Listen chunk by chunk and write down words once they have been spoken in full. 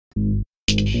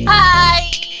Hi!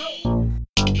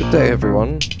 Good day,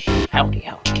 everyone. Howdy.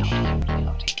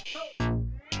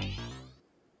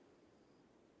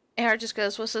 AR just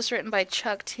goes, was this written by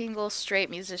Chuck Tingle's straight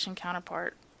musician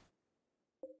counterpart?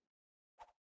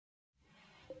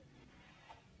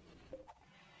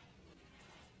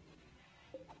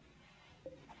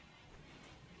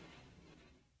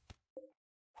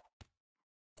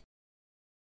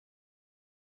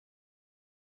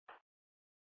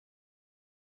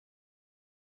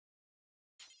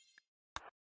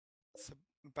 So,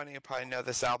 Bunny, you probably know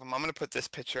this album. I'm gonna put this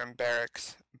picture in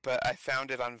Barracks, but I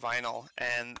found it on vinyl,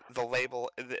 and the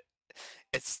label,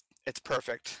 it's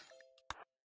perfect.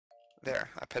 There,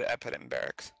 I put it in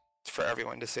Barracks. It's for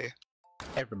everyone to see.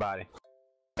 Everybody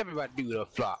do the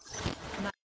flop.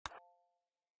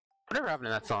 Whatever happened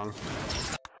to that song?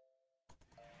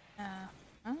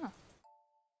 Oh.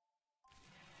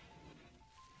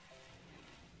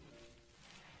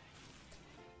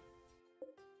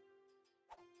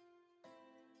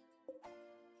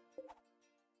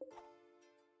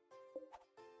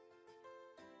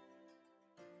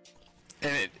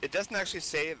 And it doesn't actually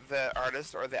say the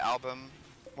artist or the album,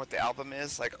 what the album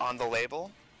is, like on the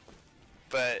label.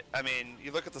 But I mean,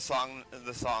 you look at the songs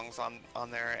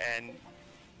on there, and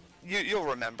you'll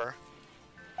remember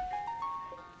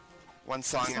one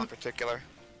song in particular.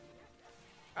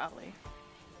 Probably.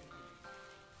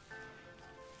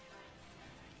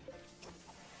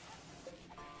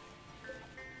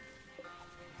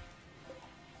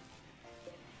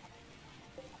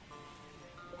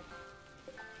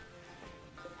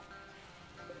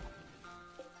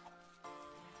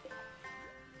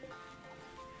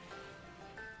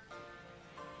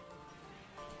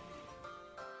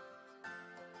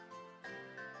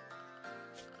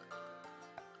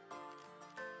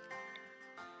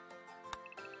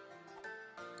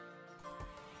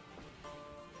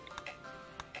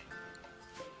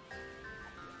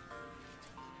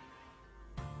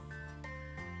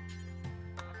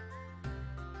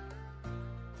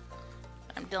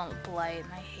 I'm dealing with blight,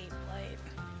 and I hate blight.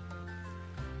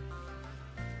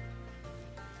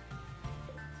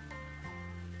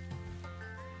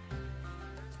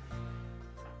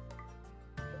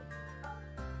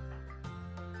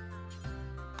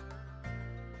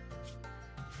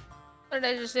 What did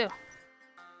I just do?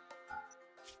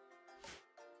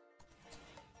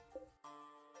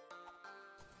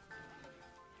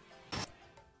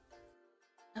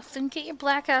 Then get your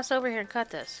black ass over here and cut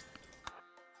this.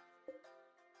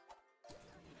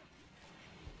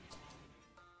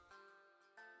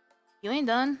 You ain't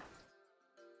done.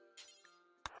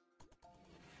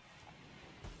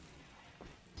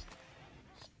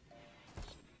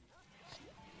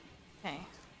 Okay.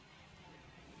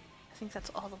 I think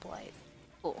that's all the blight.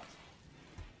 Cool.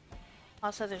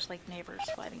 Also, there's like neighbors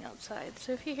fighting outside,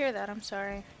 so if you hear that, I'm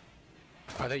sorry.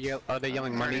 Are they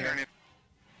yelling money?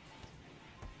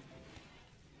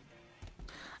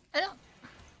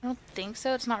 I don't think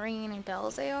so. It's not ringing any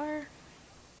bells, they are.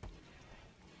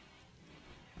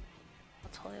 I'll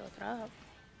totally look it up.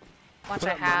 Watch,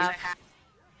 I have.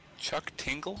 Chuck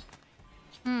Tingle?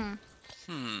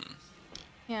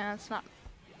 Yeah, it's not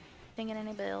ringing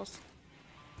any bells.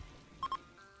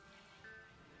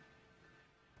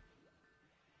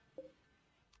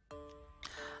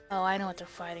 Oh, I know what they're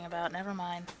fighting about. Never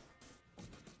mind.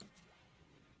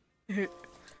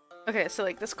 Okay, so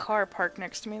like this car parked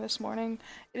next to me this morning.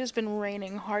 It has been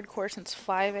raining hardcore since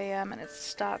 5 a.m. and it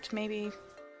stopped maybe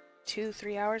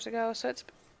 2-3 hours ago. So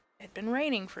it'd been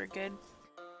raining for a good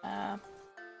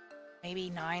maybe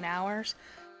 9 hours.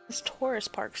 This Taurus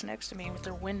parks next to me with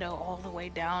their window all the way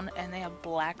down, and they have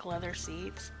black leather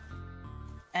seats.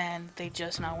 And they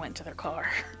just now went to their car.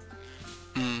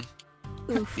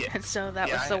 Oof. Yeah. And so that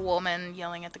was the woman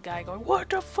yelling at the guy going, "What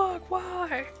the fuck?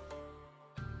 Why?"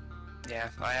 Yeah,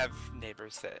 I have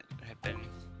neighbors that have been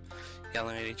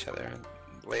yelling at each other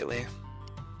lately.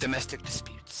 Domestic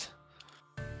disputes.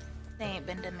 They ain't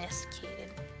been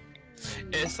domesticated.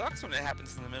 It sucks when it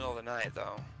happens in the middle of the night,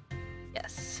 though.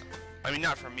 Yes. I mean,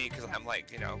 not for me, because I'm,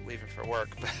 like, you know, leaving for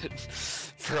work, but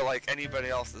for, like, anybody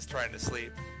else that's trying to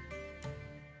sleep.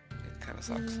 It kind of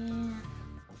sucks. Yeah.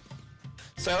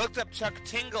 So I looked up Chuck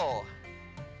Tingle.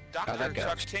 Dr.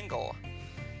 Chuck Tingle.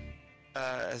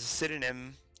 As a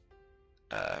pseudonym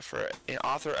for an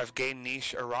author of gay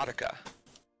niche erotica.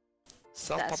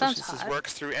 Self-publishes his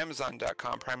works through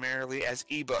Amazon.com primarily as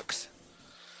ebooks,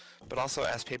 but also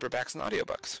as paperbacks and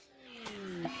audiobooks.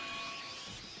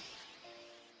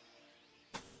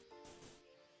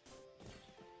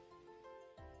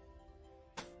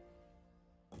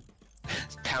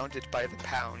 Pounded by the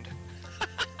pound.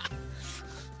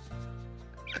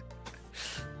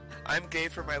 I'm gay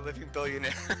for my living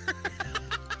billionaire.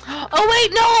 Oh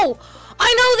wait, no!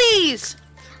 I know these!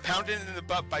 Pounded in the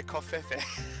butt by Kofefe.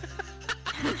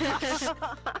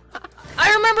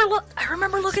 I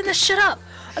remember looking this shit up,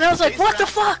 and I was like, what the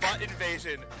fuck? Butt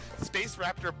invasion. Space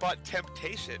Raptor butt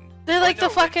temptation. They're like the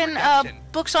fucking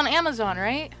books on Amazon,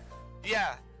 right?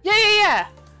 Yeah. Yeah.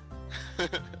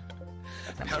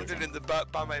 Pounded in the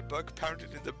butt by my book.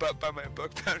 Pounded in the butt by my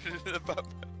book. Pounded in the butt.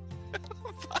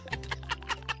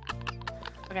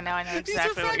 Okay, now I know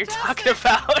exactly what you're talking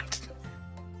about.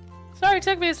 Sorry, it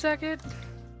took me a second.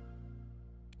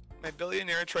 My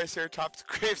billionaire Triceratops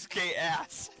craves gay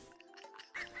ass.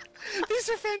 These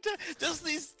are fantastic.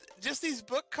 Just these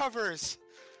book covers.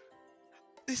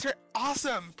 These are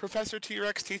awesome. Professor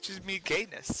T-Rex teaches me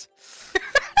gayness.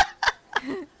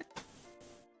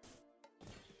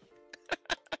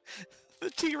 The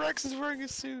T-Rex is wearing a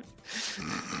suit.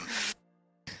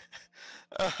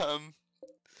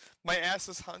 My ass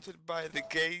is haunted by the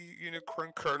gay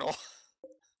unicorn colonel.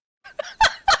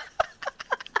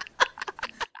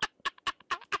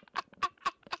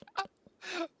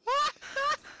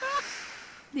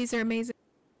 These are amazing.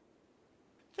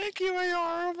 Thank you, AR.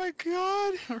 Oh my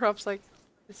god. Rob's like,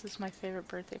 this is my favorite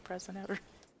birthday present ever.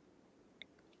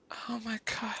 Oh my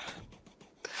god.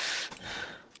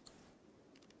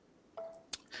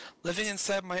 Living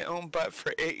inside my own butt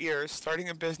for 8 years, starting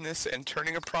a business and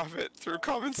turning a profit through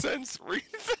common sense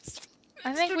reinvestment.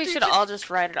 I think we should all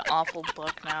just write an awful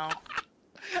book now.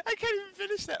 I can't even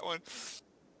finish that one.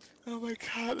 Oh my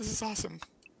god, this is awesome.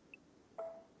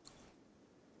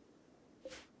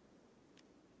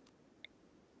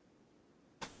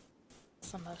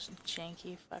 It's the most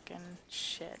janky fucking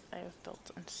shit I have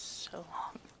built in so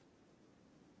long.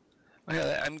 Oh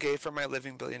yeah, I'm gay for my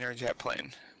living billionaire jet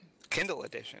plane. Kindle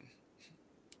edition.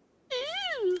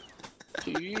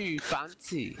 Ooh,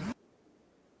 fancy.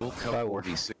 We'll come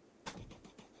 46.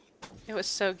 It was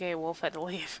so gay, Wolf had to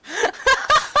leave.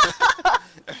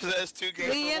 That's too gay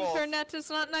The for Wolf. internet is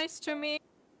not nice to me.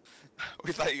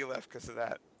 We thought you left because of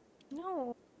that.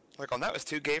 No. Like, oh, that was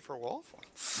too gay for Wolf?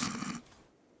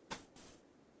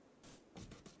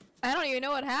 I don't even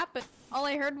know what happened. All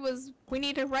I heard was we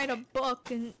need to write a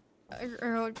book and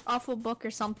or an awful book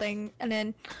or something, and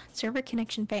then server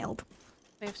connection failed.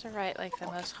 We have to write like the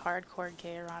most hardcore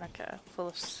gay erotica, full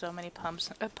of so many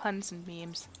puns and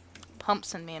memes.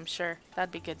 Pumps and memes, sure.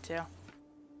 That'd be good too.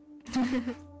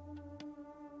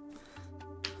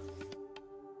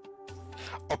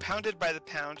 Oh, pounded by the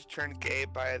pound, turned gay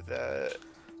by the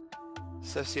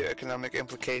socioeconomic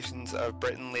implications of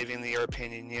Britain leaving the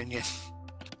European Union.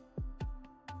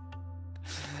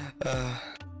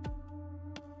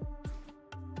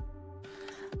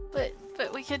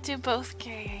 But we could do both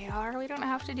gay, AR. We don't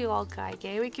have to do all guy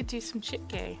gay. We could do some chick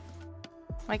gay.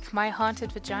 Like my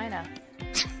haunted vagina.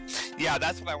 Yeah,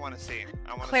 that's what I want to see.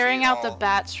 I want Clearing to see out the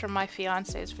bats from my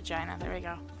fiance's vagina. There we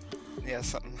go. Yeah,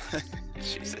 something.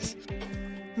 Jesus.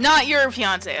 Not your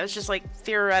fiance. It was just like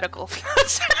theoretical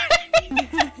fiance.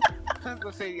 I was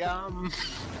gonna say, Don't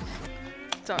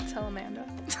tell Amanda.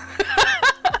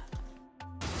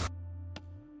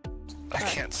 I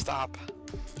can't stop.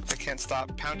 I can't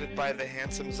stop. Pounded by the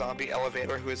handsome zombie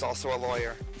elevator who is also a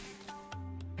lawyer.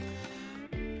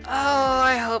 Oh,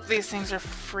 I hope these things are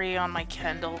free on my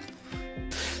Kindle.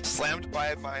 Slammed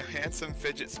by my handsome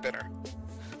fidget spinner.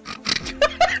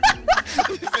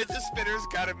 The fidget spinner's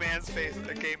got a man's face,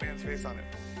 a gay man's face on it.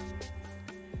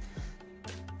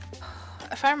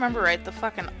 If I remember right, the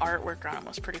fucking artwork on it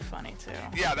was pretty funny too.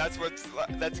 Yeah, that's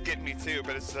getting me too.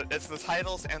 But it's the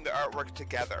titles and the artwork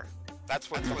together. That's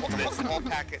what's it's the whole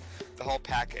packet. The whole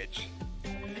package.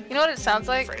 You know what it sounds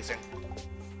like? Phrasing.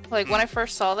 Like when I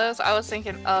first saw those, I was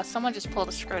thinking, someone just pulled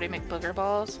a Scrody McBooger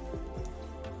balls.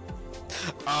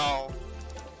 Oh.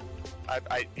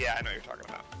 Yeah, I know what you're talking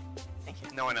about. Thank you.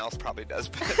 No one else probably does,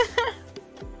 but...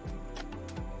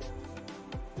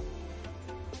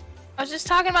 I was just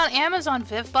talking about Amazon,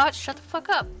 Vivbot. Shut the fuck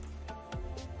up.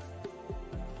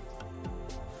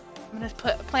 I'm gonna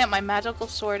plant my magical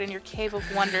sword in your cave of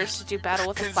wonders to do battle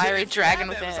with the fiery dragon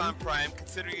within. Amazon Prime,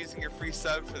 consider using your free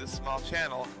sub for this small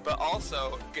channel, but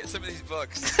also get some of these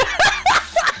books.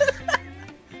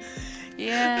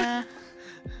 Yeah.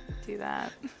 Do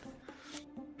that.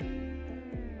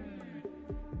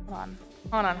 Hold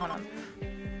on.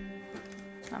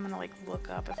 I'm gonna like look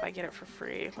up if I get it for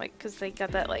free, like, cause they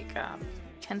got that like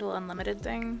Kindle Unlimited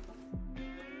thing.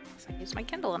 So I use my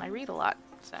Kindle and I read a lot,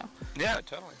 so. Yeah,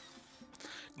 totally.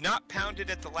 Not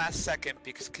pounded at the last second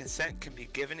because consent can be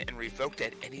given and revoked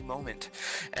at any moment.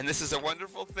 And this is a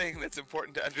wonderful thing that's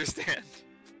important to understand.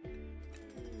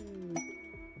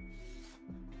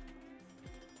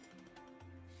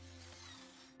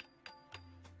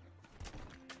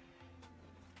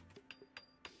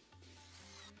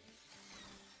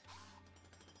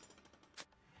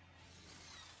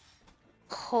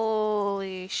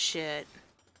 shit.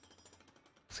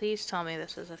 Please tell me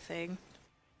this is a thing.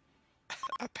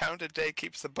 A pound a day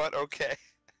keeps the butt okay.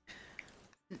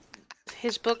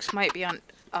 His books might be on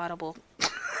Audible.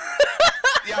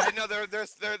 Yeah, I know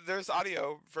there's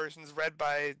audio versions read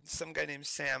by some guy named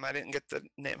Sam. I didn't get the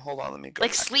name. Hold on, let me go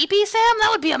Like back. Sleepy Sam? That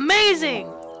would be amazing!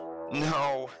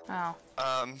 No. Oh.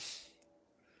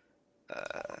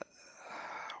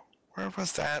 Where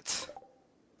was that?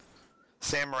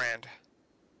 Sam Rand.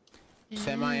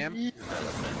 Sam I am.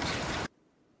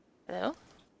 Hello?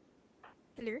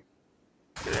 Hello.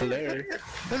 Hello.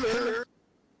 Hello.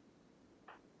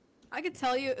 I could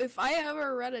tell you, if I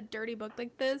ever read a dirty book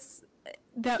like this,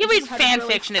 that You read just had fan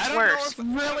really- fiction, it's I don't worse. know if, I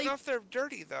don't Really? know if they're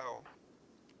dirty though.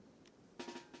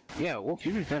 Yeah, well,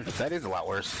 you read that is a lot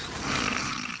worse.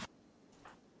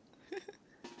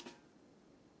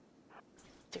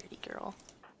 Dirty girl.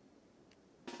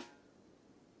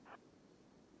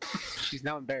 She's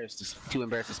now embarrassed, too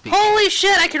embarrassed to speak. Holy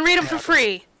shit, I can read them for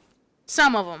free!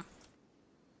 Some of them.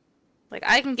 Like,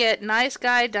 I can get Nice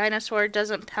Guy Dinosaur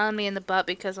Doesn't Pound Me in the Butt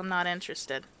because I'm not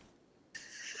interested.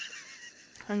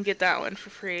 I can get that one for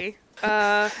free.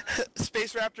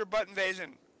 Space Raptor Butt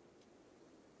Invasion.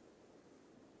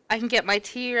 I can get My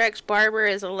T-Rex Barber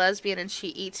is a lesbian and she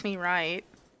eats me right.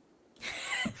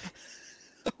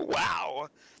 Wow.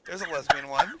 There's a lesbian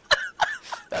one.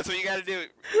 That's what you gotta do. Read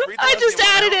the I just lesbian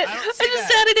one. added it! I don't I see just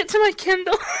that. added it to my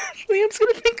Kindle. Liam's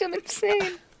gonna think I'm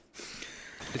insane.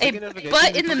 A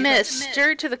Butt in the Mist,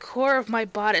 Stirred to the Core of My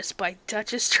Bodice by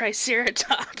Duchess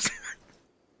Triceratops.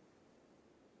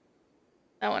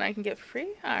 That one I can get for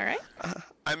free? Alright.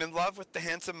 I'm in love with the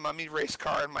handsome mummy race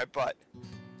car in my butt.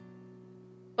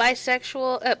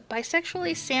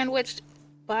 Bisexually sandwiched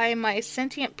by my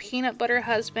sentient peanut butter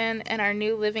husband and our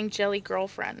new living jelly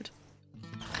girlfriend.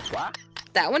 What?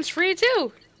 That one's free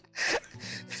too!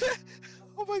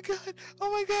 Oh my god.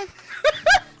 Oh my god.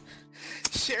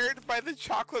 Shared by the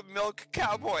chocolate milk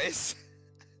cowboys.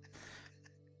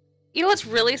 You know what's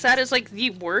really sad is like the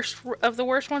worst of the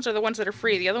worst ones are the ones that are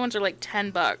free. The other ones are like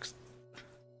 $10.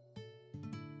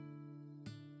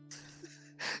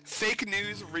 Fake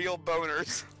news, real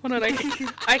boners. Hold on,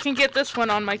 I can get this one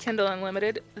on my Kindle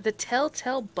Unlimited. The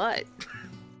Telltale Butt.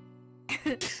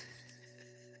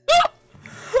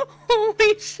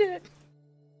 Holy shit.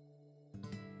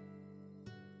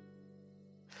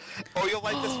 Oh, you'll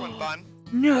like this one, Bun.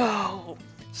 No.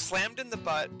 Slammed in the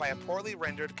butt by a poorly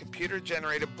rendered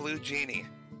computer-generated blue genie.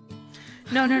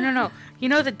 No. You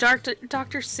know the Dr.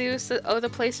 Seuss, the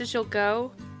Places You'll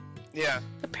Go? Yeah.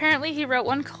 Apparently he wrote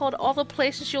one called All the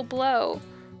Places You'll Blow.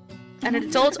 An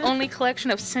adult-only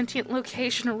collection of sentient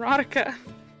location erotica.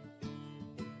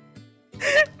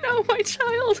 No, my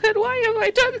childhood, why have I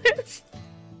done this?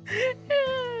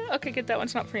 Okay, get that one.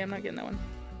 It's not free. I'm not getting that one.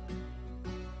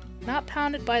 Not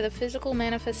pounded by the physical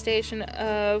manifestation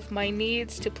of my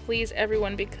needs to please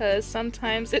everyone because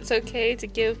sometimes it's okay to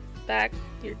give back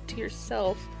to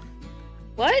yourself.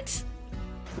 What?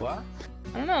 What?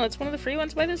 I don't know. It's one of the free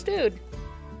ones by this dude.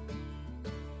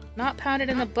 Not pounded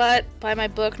in the butt by my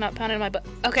book. Not pounded in my butt.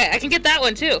 Okay, I can get that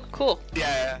one too. Cool.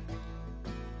 Yeah.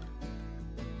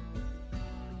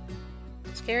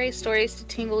 Scary stories to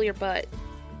tingle your butt.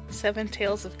 7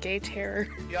 Tales of Gay Terror.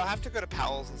 Yeah, I'll have to go to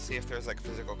Powell's and see if there's like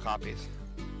physical copies.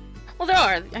 Well, there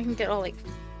are. I can get all like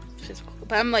physical,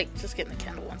 but I'm like just getting the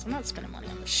Kindle ones. I'm not spending money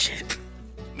on this shit.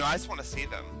 No, I just want to see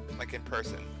them like in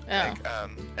person. Oh. Like,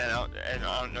 and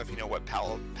I don't know if you know what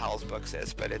Powell's Books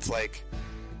is, but it's like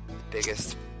the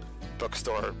biggest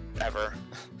bookstore ever.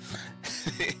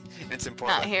 It's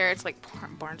important. Not here. It's like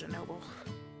Barnes and Noble.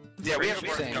 Yeah, we have a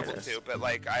Barnes Barnes and Noble Noble. too, but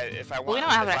like if I want, Well, we don't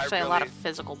have if I actually a really, lot of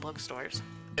physical bookstores.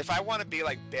 If I want to be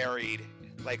like buried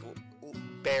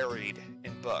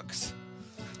in books,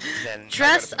 then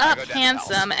Dress I up go down to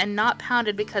handsome Powell's. and not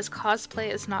pounded because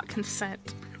cosplay is not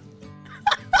consent.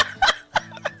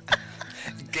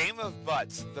 Game of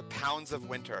Butts: The Pounds of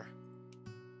Winter.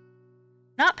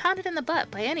 Not pounded in the butt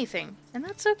by anything, and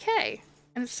that's okay.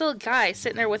 And it's still a guy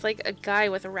sitting there with like a guy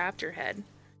with a raptor head.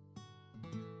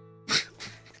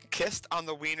 Kissed on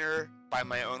the wiener by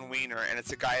my own wiener, and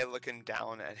it's a guy looking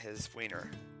down at his wiener.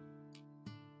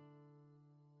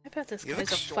 I bet this You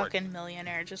guy's look a short. fucking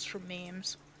millionaire just for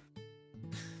memes.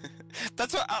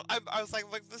 That's what I was like.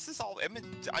 This is all image.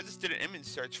 I just did an image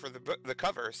search for the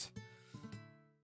covers.